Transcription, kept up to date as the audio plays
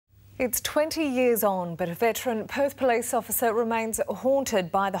It's 20 years on, but a veteran Perth police officer remains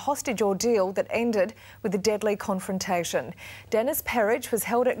haunted by the hostage ordeal that ended with a deadly confrontation. Dennis Perich was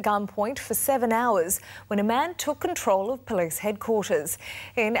held at gunpoint for 7 hours when a man took control of police headquarters.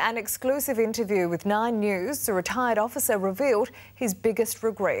 In an exclusive interview with 9 News, the retired officer revealed his biggest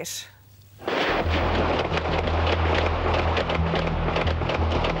regret.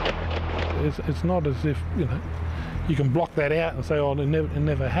 It's not as if, you can block that out and say, oh, it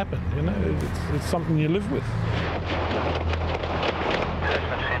never happened, It's something you live with.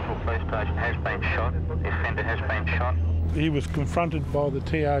 Central Police Station has been shot. The offender has been shot. He was confronted by the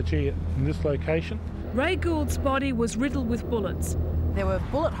TRG in this location. Ray Gould's body was riddled with bullets. There were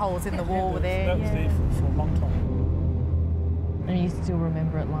bullet holes in the wall there. That was there for a long time. And you still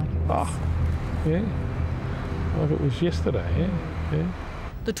remember it like it was? Oh, yeah. Like it was yesterday, yeah.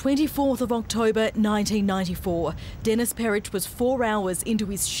 The 24th of October 1994, Dennis Perich was 4 hours into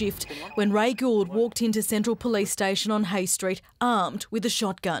his shift when Ray Gould walked into Central Police Station on Hay Street armed with a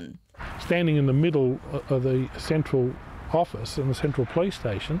shotgun. Standing in the middle of the central office in the Central Police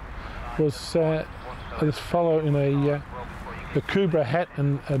Station was this fellow in a Cobra hat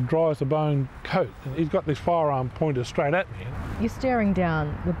and a dry-as-a-bone coat. And he's got this firearm pointed straight at me. You're staring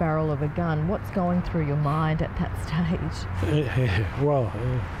down the barrel of a gun. What's going through your mind at that stage? Well,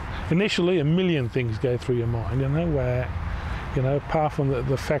 initially a million things go through your mind, apart from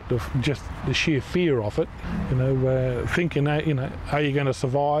the fact of just the sheer fear of it, thinking, are you going to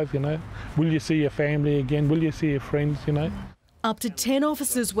survive, will you see your family again, will you see your friends, Up to 10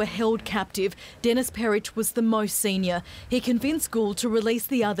 officers were held captive. Dennis Perich was the most senior. He convinced Gould to release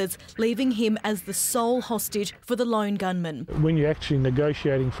the others, leaving him as the sole hostage for the lone gunman. When you're actually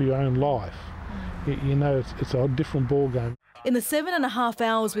negotiating for your own life, it's a different ballgame. In the 7.5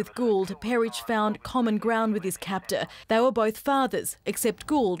 hours with Gould, Perich found common ground with his captor. They were both fathers, except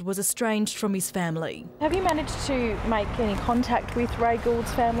Gould was estranged from his family. Have you managed to make any contact with Ray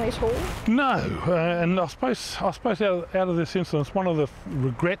Gould's family at all? No, and I suppose out of this incident, one of the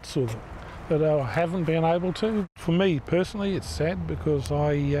regrets that I haven't been able to. For me personally, it's sad because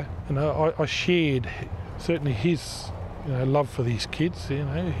I shared certainly his love for these kids.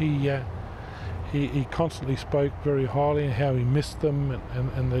 He constantly spoke very highly of how he missed them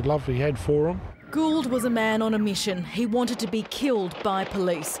and the love he had for them. Gould was a man on a mission. He wanted to be killed by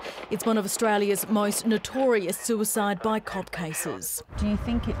police. It's one of Australia's most notorious suicide by cop cases. Do you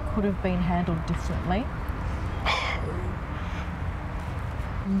think it could have been handled differently?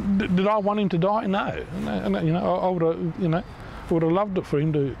 Did I want him to die? No. I would have loved it for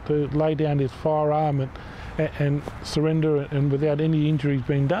him to lay down his firearm and surrender and without any injuries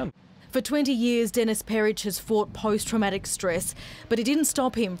being done. For 20 years, Dennis Perich has fought post-traumatic stress, but it didn't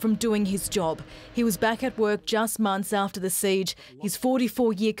stop him from doing his job. He was back at work just months after the siege, his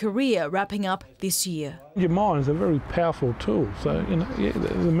 44-year career wrapping up this year. Your mind's a very powerful tool, so,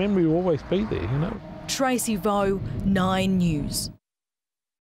 the memory will always be there, Tracy Vo, 9 News.